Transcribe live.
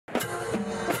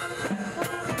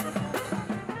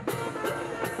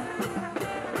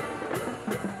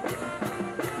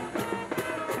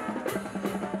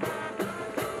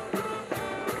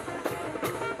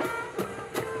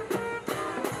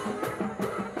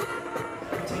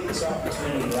this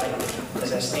opportunity lightly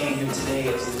as I stand here today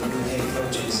as the new head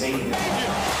coach at Xavier.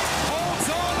 Holds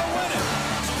on to win it.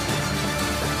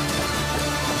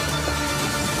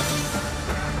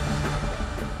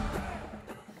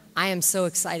 I am so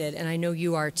excited, and I know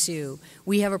you are too.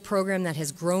 We have a program that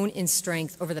has grown in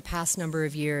strength over the past number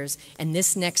of years, and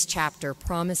this next chapter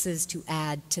promises to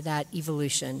add to that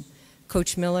evolution.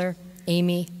 Coach Miller,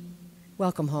 Amy,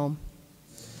 welcome home.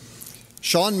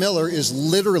 Sean Miller is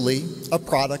literally a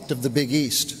product of the Big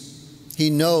East. He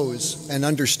knows and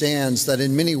understands that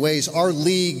in many ways our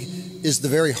league is the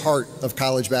very heart of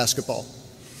college basketball.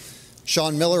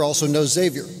 Sean Miller also knows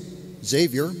Xavier.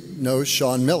 Xavier knows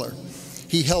Sean Miller.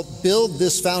 He helped build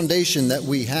this foundation that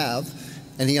we have,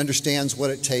 and he understands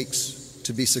what it takes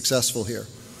to be successful here.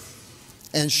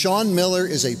 And Sean Miller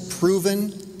is a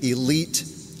proven elite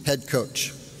head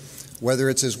coach. Whether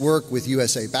it's his work with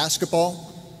USA Basketball,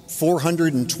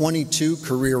 422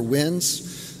 career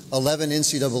wins, 11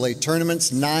 NCAA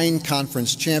tournaments, 9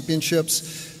 conference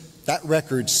championships, that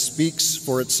record speaks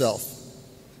for itself.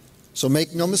 So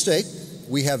make no mistake,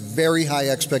 we have very high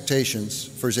expectations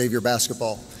for Xavier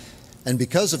basketball. And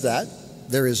because of that,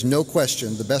 there is no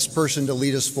question the best person to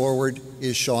lead us forward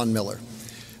is Sean Miller.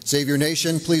 Xavier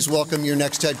Nation, please welcome your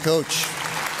next head coach,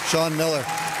 Sean Miller.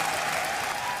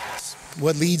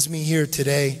 What leads me here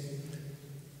today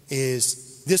is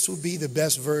this will be the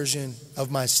best version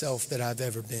of myself that I've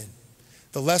ever been.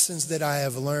 The lessons that I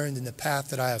have learned and the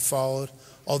path that I have followed,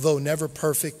 although never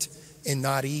perfect and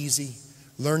not easy,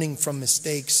 learning from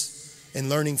mistakes and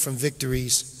learning from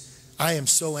victories, I am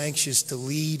so anxious to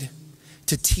lead,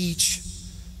 to teach,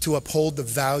 to uphold the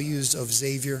values of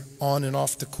Xavier on and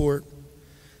off the court.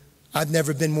 I've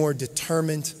never been more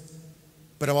determined,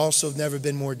 but I've also never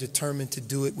been more determined to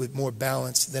do it with more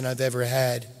balance than I've ever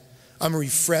had. I'm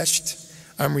refreshed,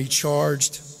 I'm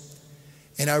recharged,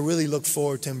 and I really look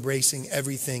forward to embracing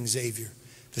everything Xavier.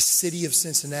 The city of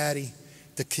Cincinnati,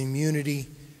 the community,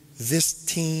 this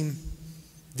team,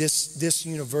 this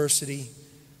university.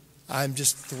 I'm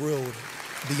just thrilled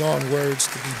beyond words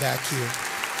to be back here.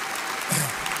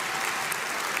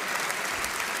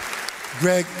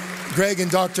 Greg and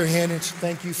Dr. Hanich,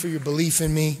 thank you for your belief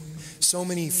in me. So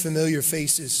many familiar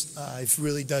faces. It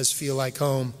really does feel like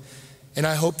home. And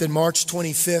I hope that March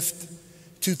 25th,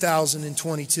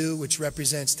 2022, which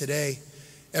represents today,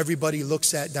 everybody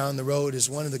looks at down the road as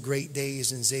one of the great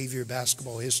days in Xavier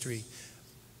basketball history.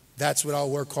 That's what I'll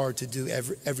work hard to do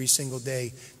every single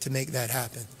day to make that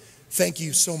happen. Thank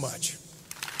you so much.